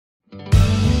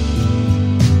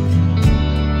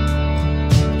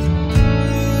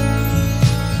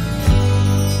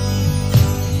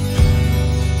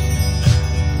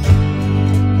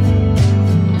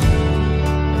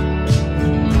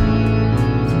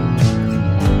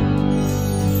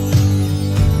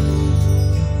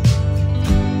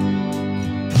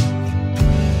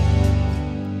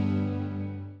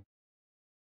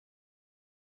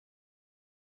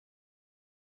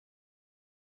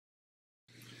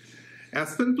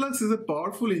Aspen Plus is a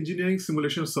powerful engineering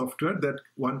simulation software that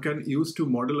one can use to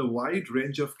model a wide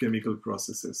range of chemical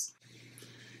processes.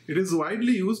 It is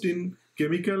widely used in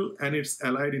chemical and its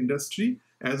allied industry,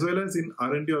 as well as in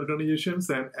R&D organizations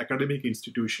and academic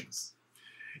institutions.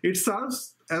 It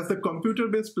serves as the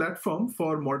computer-based platform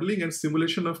for modeling and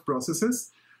simulation of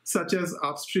processes such as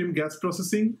upstream gas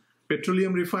processing,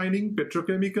 petroleum refining,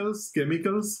 petrochemicals,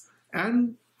 chemicals,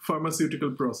 and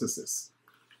pharmaceutical processes.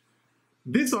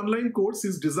 This online course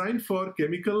is designed for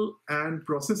chemical and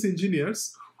process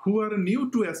engineers who are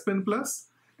new to Aspen Plus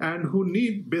and who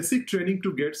need basic training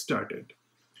to get started.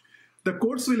 The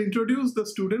course will introduce the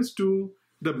students to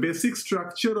the basic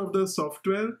structure of the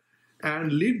software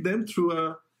and lead them through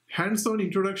a hands-on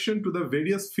introduction to the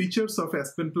various features of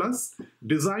Aspen Plus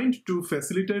designed to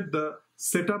facilitate the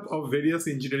setup of various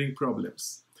engineering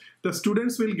problems. The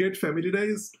students will get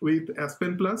familiarized with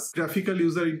Aspen Plus graphical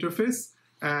user interface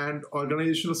and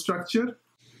organizational structure.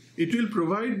 It will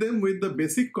provide them with the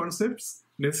basic concepts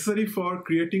necessary for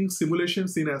creating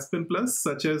simulations in Aspen Plus,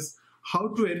 such as how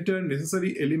to enter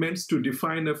necessary elements to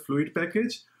define a fluid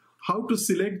package, how to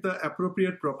select the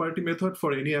appropriate property method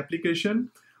for any application,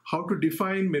 how to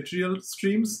define material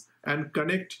streams and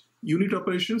connect unit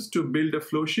operations to build a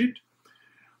flow sheet,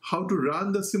 how to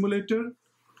run the simulator,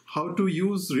 how to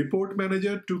use Report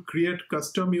Manager to create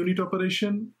custom unit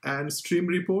operation and stream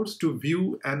reports to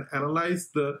view and analyze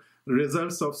the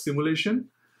results of simulation.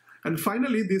 And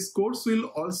finally, this course will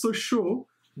also show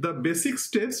the basic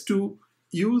steps to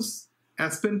use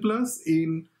Aspen Plus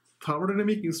in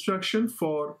thermodynamic instruction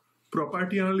for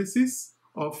property analysis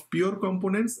of pure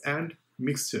components and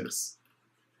mixtures.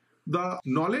 The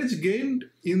knowledge gained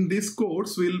in this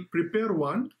course will prepare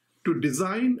one to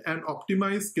design and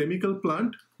optimize chemical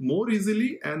plant more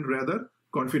easily and rather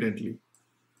confidently.